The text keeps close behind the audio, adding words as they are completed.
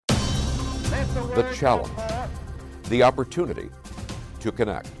the challenge, the opportunity to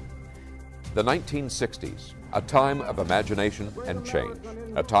connect. The 1960s, a time of imagination and change,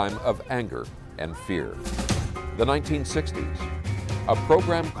 a time of anger and fear. The 1960s, a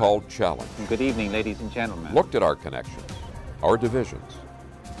program called Challenge. Good evening, ladies and gentlemen. Looked at our connections, our divisions,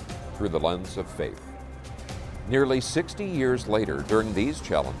 through the lens of faith. Nearly 60 years later, during these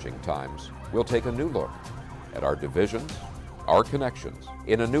challenging times, we'll take a new look at our divisions, our connections,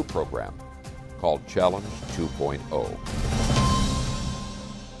 in a new program called Challenge 2.0.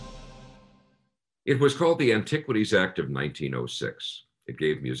 It was called the Antiquities Act of 1906. It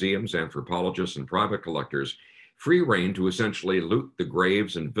gave museums, anthropologists, and private collectors free rein to essentially loot the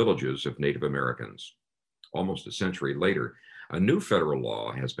graves and villages of Native Americans. Almost a century later, a new federal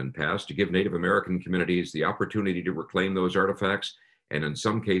law has been passed to give Native American communities the opportunity to reclaim those artifacts, and in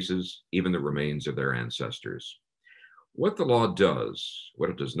some cases, even the remains of their ancestors. What the law does, what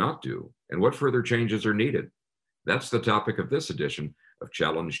it does not do, and what further changes are needed, that's the topic of this edition of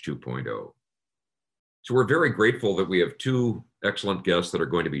Challenge 2.0. So we're very grateful that we have two excellent guests that are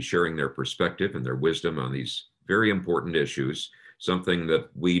going to be sharing their perspective and their wisdom on these very important issues, something that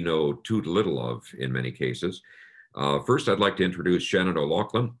we know too little of in many cases. First, I'd like to introduce Shannon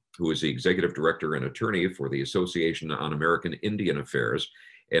O'Loughlin, who is the Executive Director and Attorney for the Association on American Indian Affairs,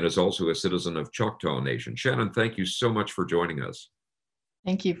 and is also a citizen of Choctaw Nation. Shannon, thank you so much for joining us.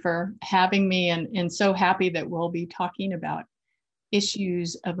 Thank you for having me, and so happy that we'll be talking about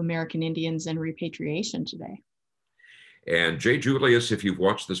issues of American Indians and repatriation today. And Jay Julius, if you've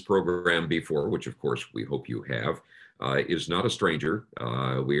watched this program before, which of course we hope you have, is not a stranger.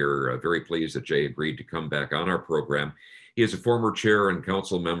 We're very pleased that Jay agreed to come back on our program. He is a former chair and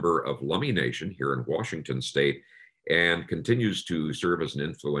council member of Lummi Nation here in Washington State, and continues to serve as an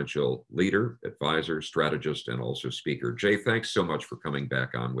influential leader, advisor, strategist, and also speaker. Jay, thanks so much for coming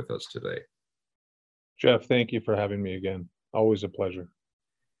back on with us today. Jeff, thank you for having me again. Always a pleasure.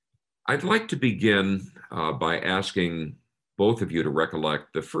 I'd like to begin by asking both of you to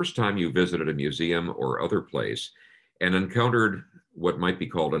recollect the first time you visited a museum or other place and encountered what might be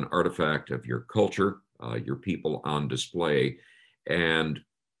called an artifact of your culture, your people on display, and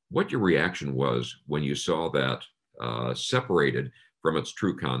what your reaction was when you saw that separated from its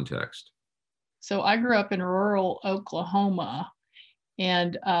true context. So I grew up in rural Oklahoma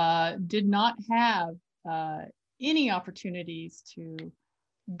and did not have any opportunities to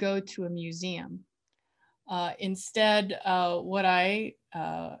go to a museum. Instead, what I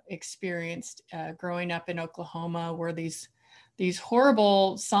experienced growing up in Oklahoma were these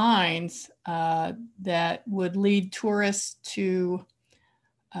horrible signs that would lead tourists to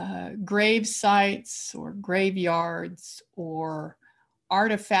grave sites or graveyards or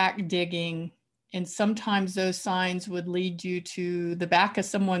artifact digging. And sometimes those signs would lead you to the back of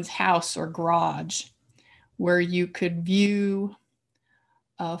someone's house or garage where you could view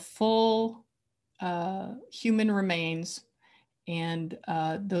full human remains and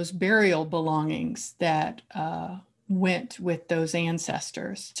those burial belongings that went with those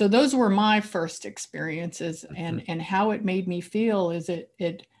ancestors. So those were my first experiences, and how it made me feel is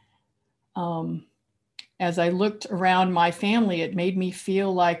it as I looked around my family, it made me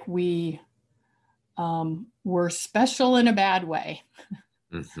feel like we were special in a bad way.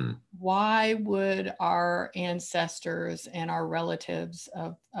 Mm-hmm. Why would our ancestors and our relatives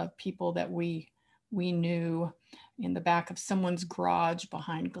of people that we knew in the back of someone's garage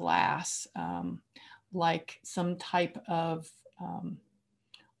behind glass, like some type of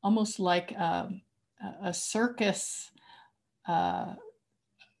almost like a circus, an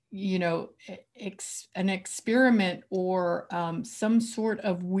experiment or some sort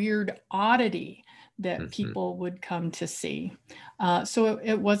of weird oddity that people would come to see. So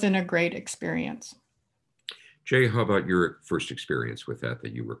it wasn't a great experience. Jay, how about your first experience with that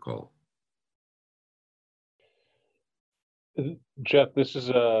you recall? Jeff, this is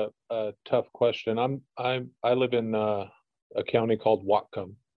a tough question. I live in a county called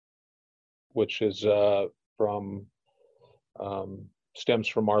Whatcom, which is stems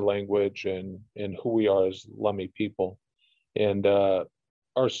from our language and who we are as Lummi people. And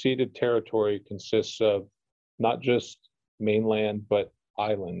our ceded territory consists of not just mainland, but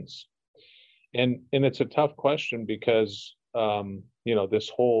islands. And it's a tough question because, this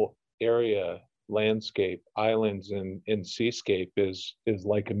whole area, landscape, islands and seascape is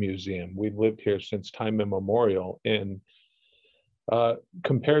like a museum. We've lived here since time immemorial. And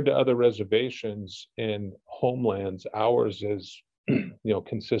compared to other reservations and homelands, ours is,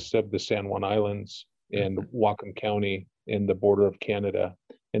 consists of the San Juan Islands and Whatcom County in the border of Canada.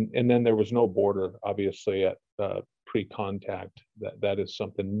 And then there was no border, obviously, at pre-contact. That is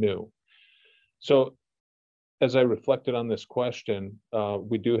something new. So as I reflected on this question,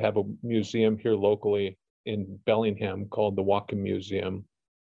 we do have a museum here locally in Bellingham called the Whatcom Museum,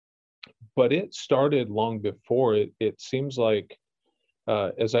 but it started long before. It seems like,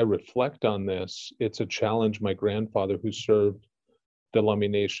 as I reflect on this, it's a challenge my grandfather, who served the Lummi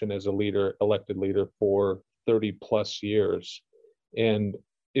Nation as a leader, elected leader for 30 plus years. And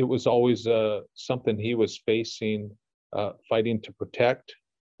it was always something he was facing, fighting to protect,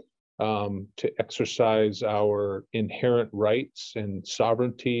 to exercise our inherent rights and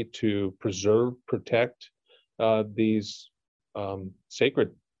sovereignty to preserve, protect these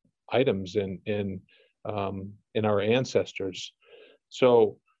sacred items in our ancestors.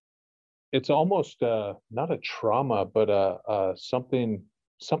 So it's almost not a trauma, but something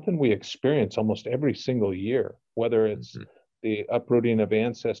we experience almost every single year, whether it's the uprooting of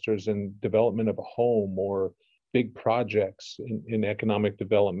ancestors and development of a home, or big projects in economic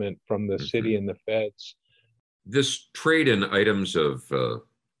development from the city and the feds. This trade in items of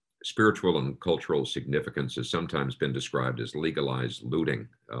spiritual and cultural significance has sometimes been described as legalized looting.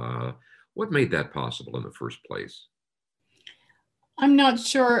 What made that possible in the first place? I'm not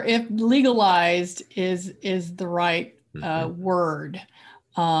sure if legalized is the right word.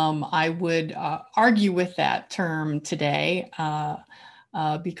 I would argue with that term today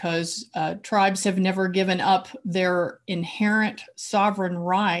because tribes have never given up their inherent sovereign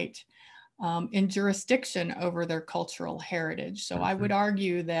right in jurisdiction over their cultural heritage. So I would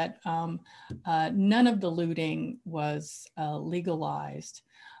argue that none of the looting was legalized.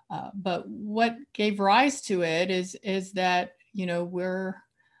 But what gave rise to it is that, you know, we're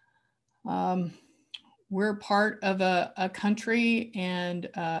part of a country and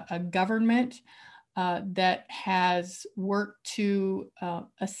a government that has worked to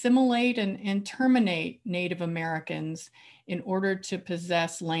assimilate and terminate Native Americans in order to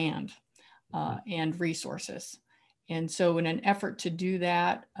possess land and resources. And so in an effort to do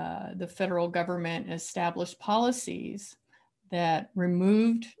that, the federal government established policies that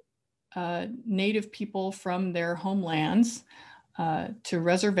removed Native people from their homelands to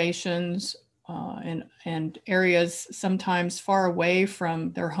reservations and areas sometimes far away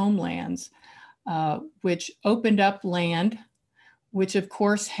from their homelands, which opened up land, which of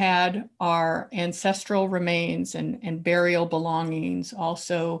course had our ancestral remains and burial belongings.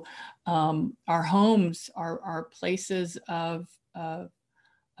 Also, our homes, our places of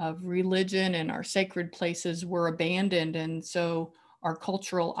religion and our sacred places were abandoned. And so our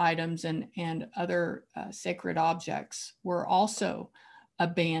cultural items and other sacred objects were also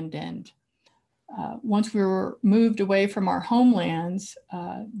abandoned. Once we were moved away from our homelands,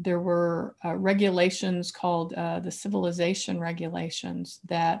 there were regulations called the civilization regulations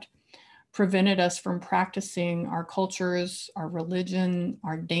that prevented us from practicing our cultures, our religion,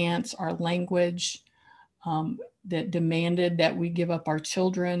 our dance, our language, that demanded that we give up our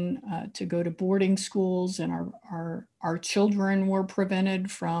children to go to boarding schools, and our children were prevented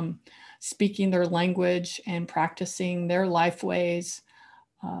from speaking their language and practicing their life ways.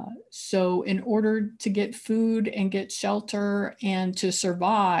 So in order to get food and get shelter and to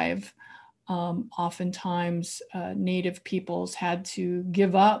survive, oftentimes Native peoples had to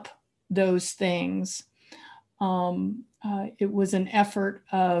give up those things. It was an effort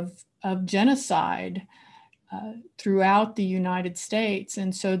of genocide throughout the United States.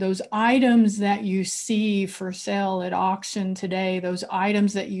 And so those items that you see for sale at auction today, those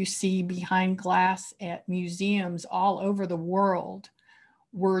items that you see behind glass at museums all over the world,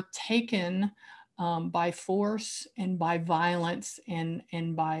 were taken by force and by violence and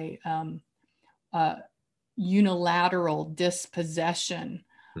by unilateral dispossession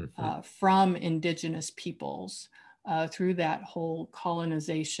from indigenous peoples through that whole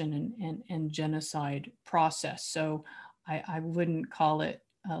colonization and genocide process. So I wouldn't call it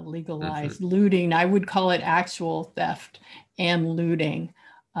legalized looting. I would call it actual theft and looting.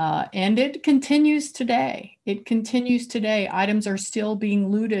 And it continues today. It continues today. Items are still being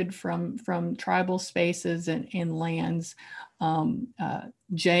looted from tribal spaces and lands.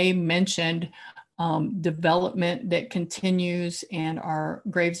 Jay mentioned development that continues, and our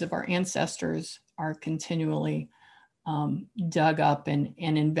graves of our ancestors are continually dug up and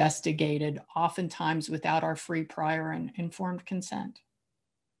investigated, oftentimes without our free, prior, and informed consent.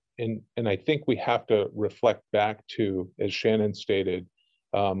 And I think we have to reflect back to, as Shannon stated,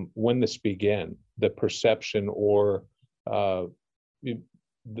 when this began, the perception or the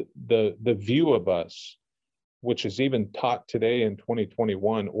view of us, which is even taught today in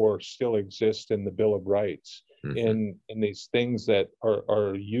 2021 or still exists in the Bill of Rights, in these things that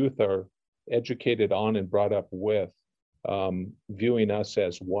our youth are educated on and brought up with, viewing us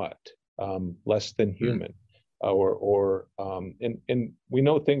as what? less than human, and we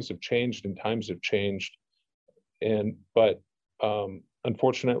know things have changed and times have changed, but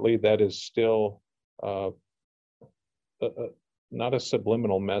unfortunately, that is still not a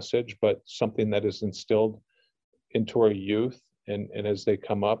subliminal message, but something that is instilled into our youth, and as they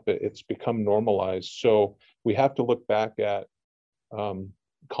come up, it's become normalized. So we have to look back at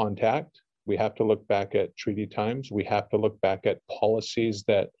contact. We have to look back at treaty times. We have to look back at policies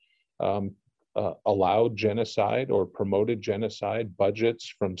that allowed genocide or promoted genocide,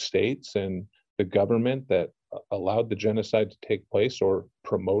 budgets from states and the government that allowed the genocide to take place or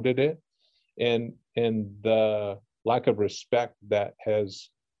promoted it, and the lack of respect that has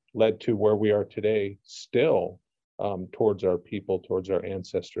led to where we are today still, towards our people, towards our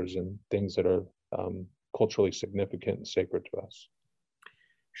ancestors, and things that are culturally significant and sacred to us.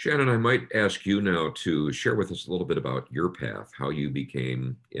 Shannon, I might ask you now to share with us a little bit about your path, how you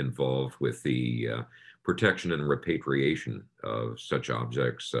became involved with the protection and repatriation of such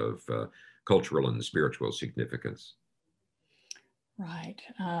objects of cultural and spiritual significance. Right.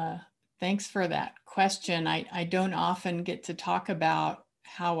 Thanks for that question. I don't often get to talk about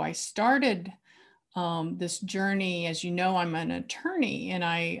how I started this journey. As you know, I'm an attorney, and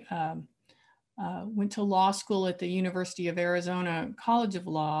I went to law school at the University of Arizona College of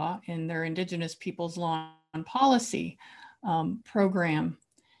Law in their Indigenous Peoples Law and Policy program.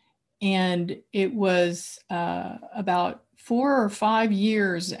 And it was about 4 or 5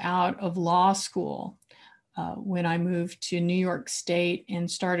 years out of law school when I moved to New York State and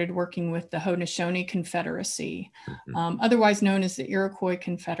started working with the Haudenosaunee Confederacy, otherwise known as the Iroquois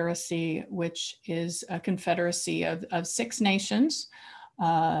Confederacy, which is a confederacy of 6 nations.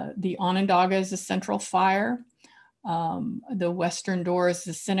 The Onondaga is the Central Fire. The Western Door is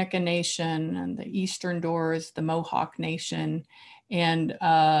the Seneca Nation, and the Eastern Door is the Mohawk Nation. And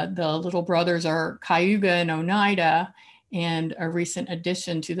the little brothers are Cayuga and Oneida. And a recent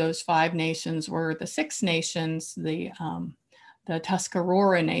addition to those 5 nations were the 6 nations, the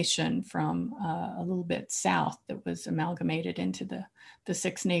Tuscarora Nation from a little bit south that was amalgamated into the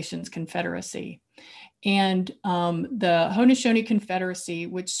 6 Nations Confederacy. And the Haudenosaunee Confederacy,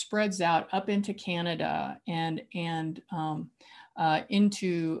 which spreads out up into Canada and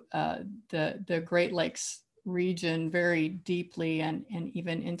into the Great Lakes region very deeply, and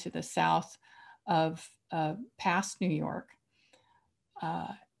even into the south of past New York,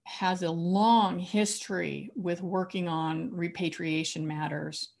 has a long history with working on repatriation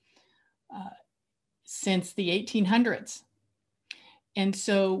matters since the 1800s. And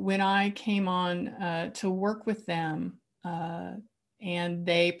so when I came on to work with them, and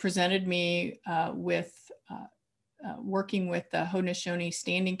they presented me with working with the Haudenosaunee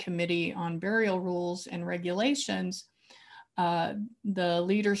Standing Committee on Burial Rules and Regulations, the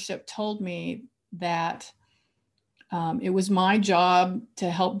leadership told me that it was my job to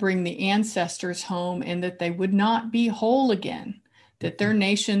help bring the ancestors home, and that they would not be whole again, that their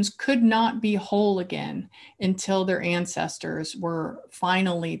nations could not be whole again until their ancestors were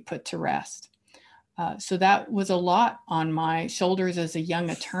finally put to rest. So that was a lot on my shoulders as a young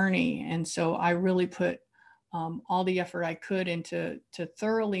attorney. And so I really put all the effort I could into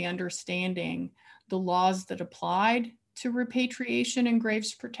thoroughly understanding the laws that applied to repatriation and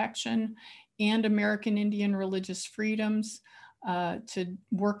graves protection and American Indian religious freedoms, to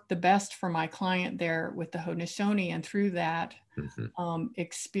work the best for my client there with the Haudenosaunee. And through that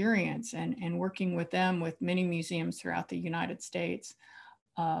experience and working with them with many museums throughout the United States,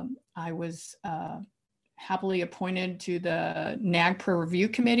 I was happily appointed to the NAGPRA Review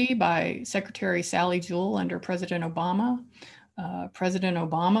Committee by Secretary Sally Jewell under President Obama. President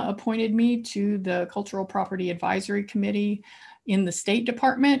Obama appointed me to the Cultural Property Advisory Committee in the State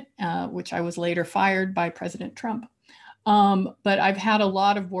Department, which I was later fired by President Trump. But I've had a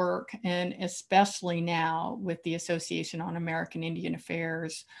lot of work, and especially now with the Association on American Indian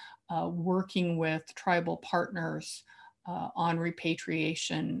Affairs, working with tribal partners on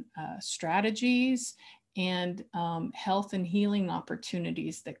repatriation strategies and health and healing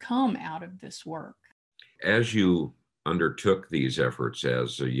opportunities that come out of this work. As you undertook these efforts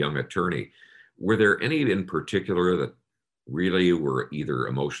as a young attorney, were there any in particular that really were either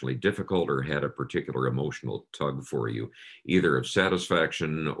emotionally difficult or had a particular emotional tug for you, either of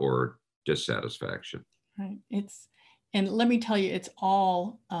satisfaction or dissatisfaction? Right. And let me tell you, it's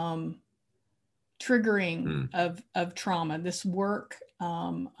all triggering of trauma. This work,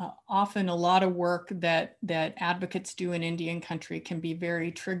 often a lot of work that advocates do in Indian country can be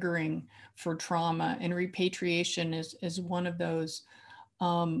very triggering for trauma, and repatriation is one of those.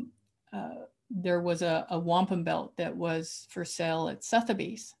 There was a wampum belt that was for sale at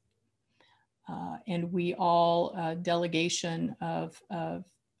Sotheby's, and we all, a delegation of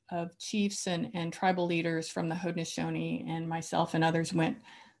chiefs and tribal leaders from the Haudenosaunee and myself and others went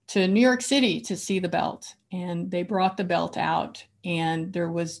to New York City to see the belt. And they brought the belt out, and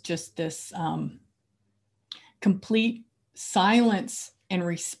there was just this complete silence and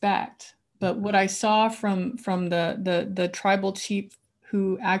respect. But what I saw from the tribal chief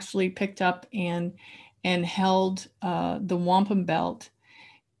who actually picked up and held the wampum belt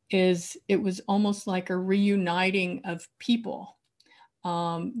is it was almost like a reuniting of people.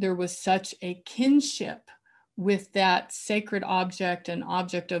 There was such a kinship with that sacred object, an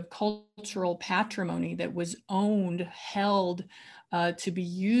object of cultural patrimony that was owned, held to be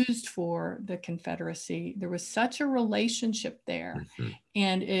used for the Confederacy. There was such a relationship there,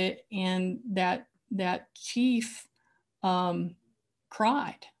 and that chief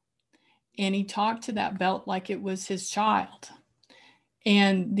cried, and he talked to that belt like it was his child,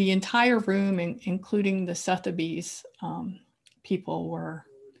 and the entire room, including the Sotheby's people, were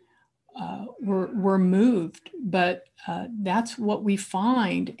moved. But that's what we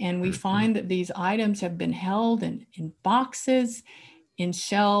find, and we find that these items have been held in boxes, in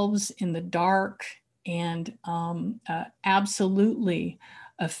shelves, in the dark, and absolutely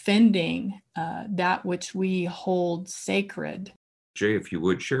offending that which we hold sacred. Jay, if you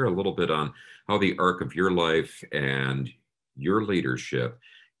would share a little bit on how the arc of your life and your leadership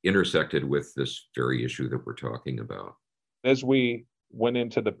intersected with this very issue that we're talking about. As we went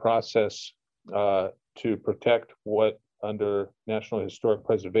into the process to protect what under National Historic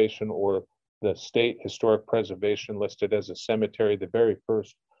Preservation or the State Historic Preservation listed as a cemetery, the very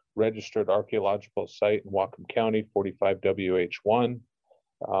first registered archaeological site in Whatcom County, 45 WH1,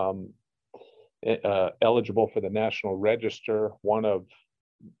 eligible for the National Register, one of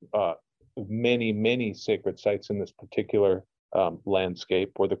many sacred sites in this particular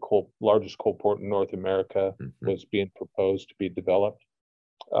landscape, where the largest coal port in North America was being proposed to be developed.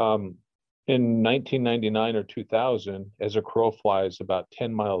 In 1999 or 2000, as a crow flies about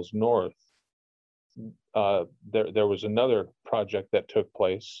 10 miles north, there was another project that took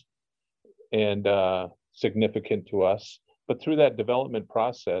place, and significant to us. But through that development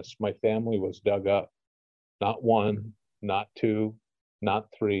process, my family was dug up. Not one, not two, not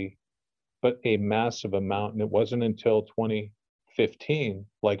three, but a massive amount. And it wasn't until 2015,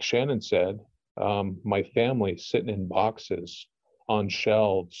 like Shannon said, my family sitting in boxes on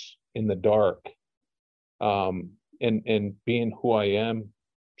shelves in the dark, and being who I am,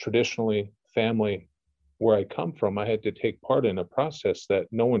 traditionally family, where I come from, I had to take part in a process that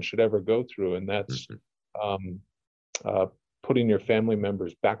no one should ever go through, and that's putting your family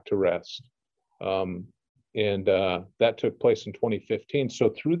members back to rest. And that took place in 2015. So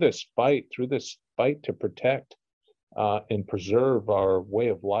through this fight to protect and preserve our way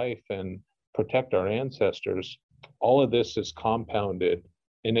of life and protect our ancestors, all of this is compounded,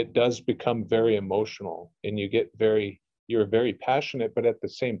 and it does become very emotional, and you're very passionate, but at the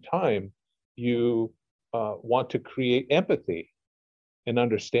same time, you want to create empathy and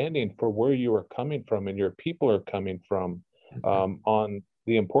understanding for where you are coming from and your people are coming from, on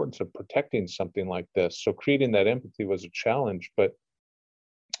the importance of protecting something like this. So creating that empathy was a challenge, but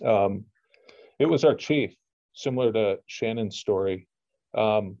it was our chief, similar to Shannon's story,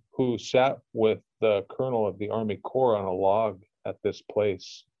 who sat with the colonel of the Army Corps on a log at this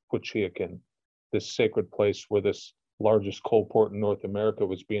place, Huachiacan, this sacred place where this largest coal port in North America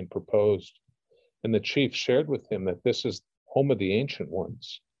was being proposed. And the chief shared with him that this is home of the ancient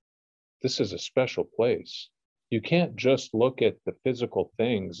ones. This is a special place. You can't just look at the physical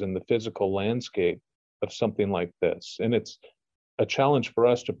things and the physical landscape of something like this. And it's a challenge for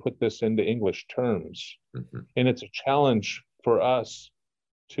us to put this into English terms. And it's a challenge for us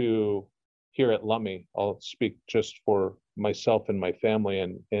to, here at Lummi, I'll speak just for myself and my family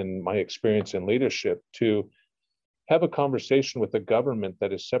and my experience in leadership, to have a conversation with a government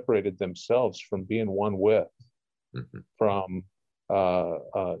that has separated themselves from being one with, from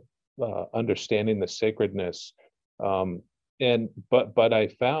understanding the sacredness. But I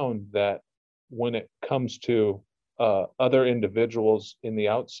found that when it comes to other individuals in the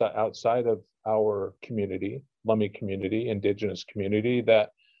outside of our community, Lummi community, indigenous community,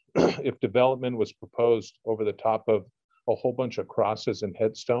 that if development was proposed over the top of a whole bunch of crosses and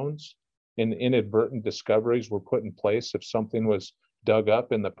headstones, and inadvertent discoveries were put in place, if something was dug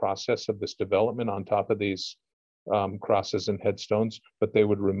up in the process of this development on top of these crosses and headstones, but they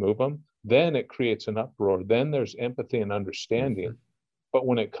would remove them, then it creates an uproar. Then there's empathy and understanding. But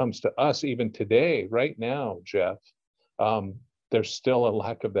when it comes to us, even today, right now, Jeff, there's still a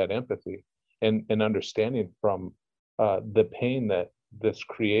lack of that empathy and understanding from the pain that this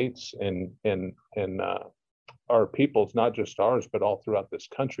creates in our peoples, not just ours, but all throughout this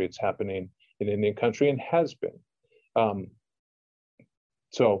country. It's happening in Indian country and has been.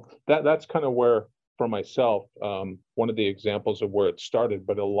 So that's kind of where, for myself, one of the examples of where it started,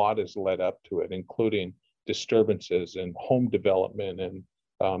 but a lot has led up to it, including disturbances and home development, and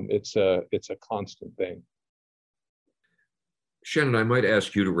it's a constant thing. Shannon, I might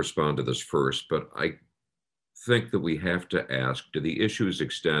ask you to respond to this first, but I think that we have to ask, do the issues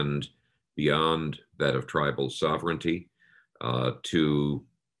extend beyond that of tribal sovereignty to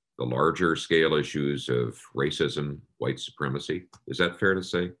the larger scale issues of racism, white supremacy? Is that fair to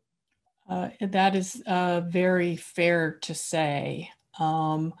say? That is very fair to say.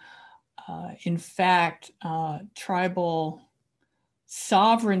 In fact, tribal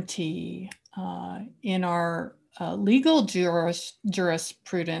sovereignty in our legal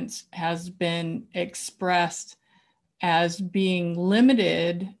jurisprudence has been expressed as being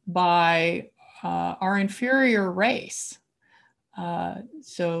limited by our inferior race.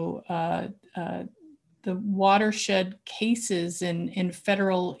 The watershed cases in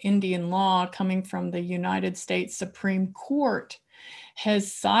federal Indian law coming from the United States Supreme Court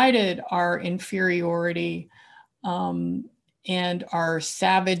has cited our inferiority and our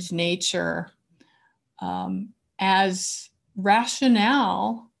savage nature as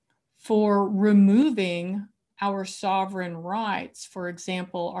rationale for removing our sovereign rights. For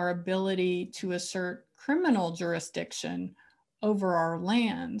example, our ability to assert criminal jurisdiction over our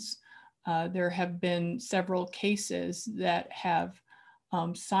lands. There have been several cases that have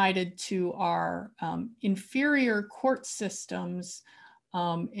cited to our inferior court systems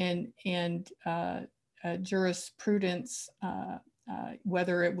and jurisprudence,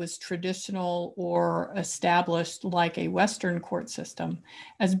 whether it was traditional or established like a Western court system,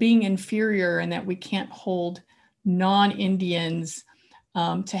 as being inferior, and that we can't hold non-Indians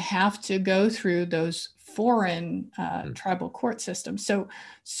to have to go through those foreign tribal court systems. And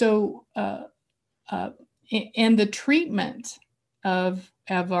the treatment of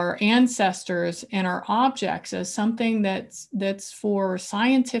our ancestors and our objects as something that's for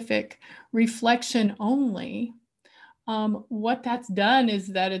scientific reflection only, what that's done is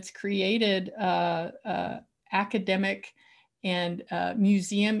that it's created academic and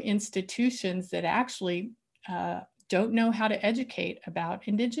museum institutions that actually don't know how to educate about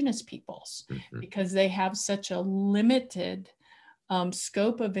Indigenous peoples because they have such a limited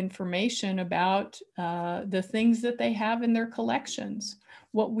scope of information about the things that they have in their collections.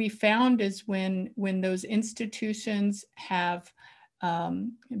 What we found is when those institutions have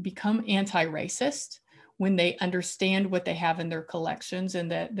become anti-racist, when they understand what they have in their collections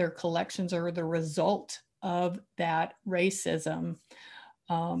and that their collections are the result of that racism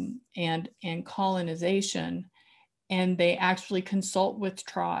and colonization, and they actually consult with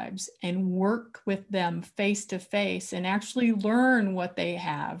tribes and work with them face to face and actually learn what they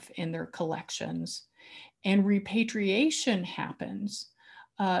have in their collections, and repatriation happens,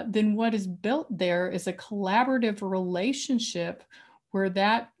 then what is built there is a collaborative relationship where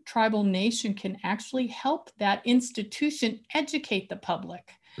that tribal nation can actually help that institution educate the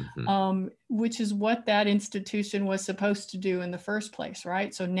public, which is what that institution was supposed to do in the first place,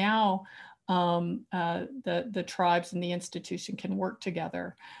 right? So now the tribes and the institution can work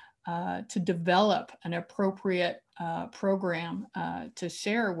together to develop an appropriate program to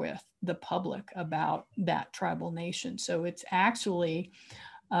share with the public about that tribal nation. So it's actually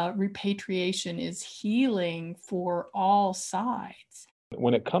repatriation is healing for all sides.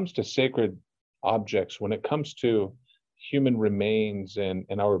 When it comes to sacred objects, when it comes to human remains and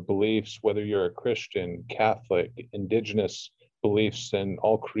our beliefs, whether you're a Christian, Catholic, Indigenous beliefs in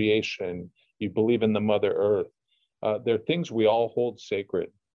all creation, you believe in the Mother Earth, there are things we all hold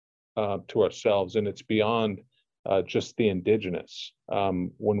sacred to ourselves, and it's beyond just the Indigenous.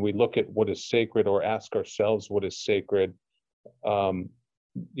 When we look at what is sacred or ask ourselves what is sacred,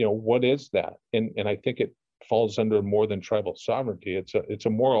 what is that? And I think it falls under more than tribal sovereignty. It's a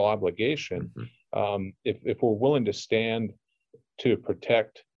moral obligation. If we're willing to stand to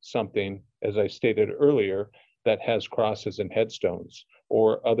protect something, as I stated earlier, that has crosses and headstones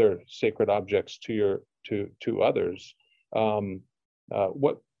or other sacred objects to others,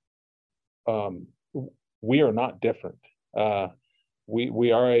 we are not different.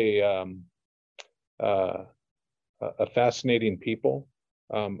 We are a fascinating people.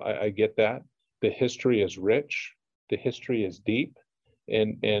 I get that. The history is rich, the history is deep,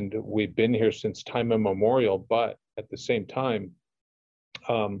 and we've been here since time immemorial, but at the same time,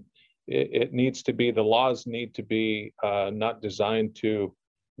 it needs to be, the laws need to be not designed to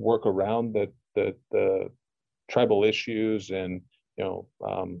work around the tribal issues and The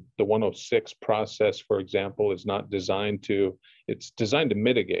 106 process, for example, is not designed to, it's designed to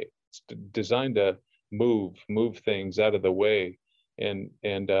mitigate. It's designed to move things out of the way.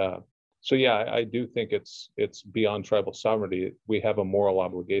 So yeah, I do think it's beyond tribal sovereignty. We have a moral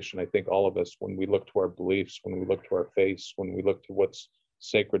obligation, I think all of us, when we look to our beliefs, when we look to our faiths, when we look to what's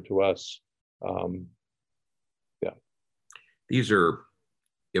sacred to us. Yeah. These are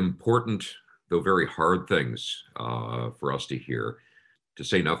important, though very hard things for us to hear, to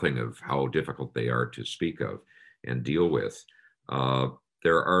say nothing of how difficult they are to speak of and deal with.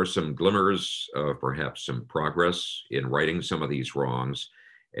 There are some glimmers of perhaps some progress in righting some of these wrongs.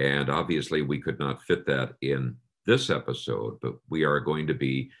 And obviously we could not fit that in this episode, but we are going to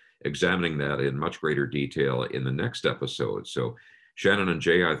be examining that in much greater detail in the next episode. So Shannon and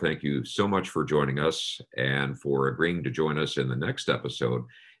Jay, I thank you so much for joining us and for agreeing to join us in the next episode.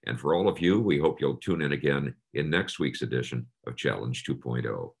 And for all of you, we hope you'll tune in again in next week's edition of Challenge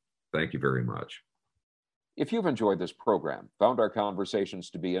 2.0. Thank you very much. If you've enjoyed this program, found our conversations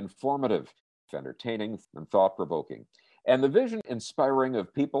to be informative, entertaining, and thought-provoking, and the vision inspiring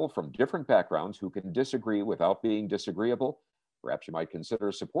of people from different backgrounds who can disagree without being disagreeable, perhaps you might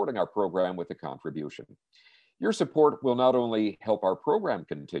consider supporting our program with a contribution. Your support will not only help our program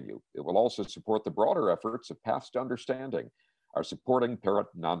continue, it will also support the broader efforts of Paths to Understanding, our supporting parent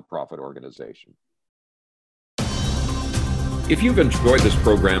nonprofit organization. If you've enjoyed this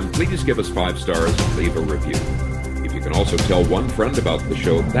program, please give us 5 stars and leave a review. If you can also tell one friend about the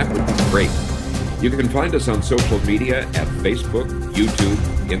show, that would be great. You can find us on social media at Facebook, YouTube,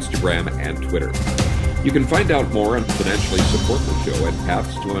 Instagram, and Twitter. You can find out more and financially support the show at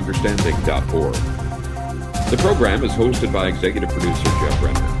pathstounderstanding.org. The program is hosted by executive producer Jeff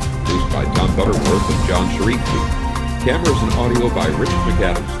Renner, produced by Tom Butterworth and John Sharifti. Cameras and audio by Richard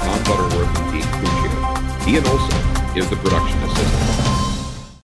McAdams, Tom Butterworth, and Dean Kuchia. Ian Olson is the production assistant.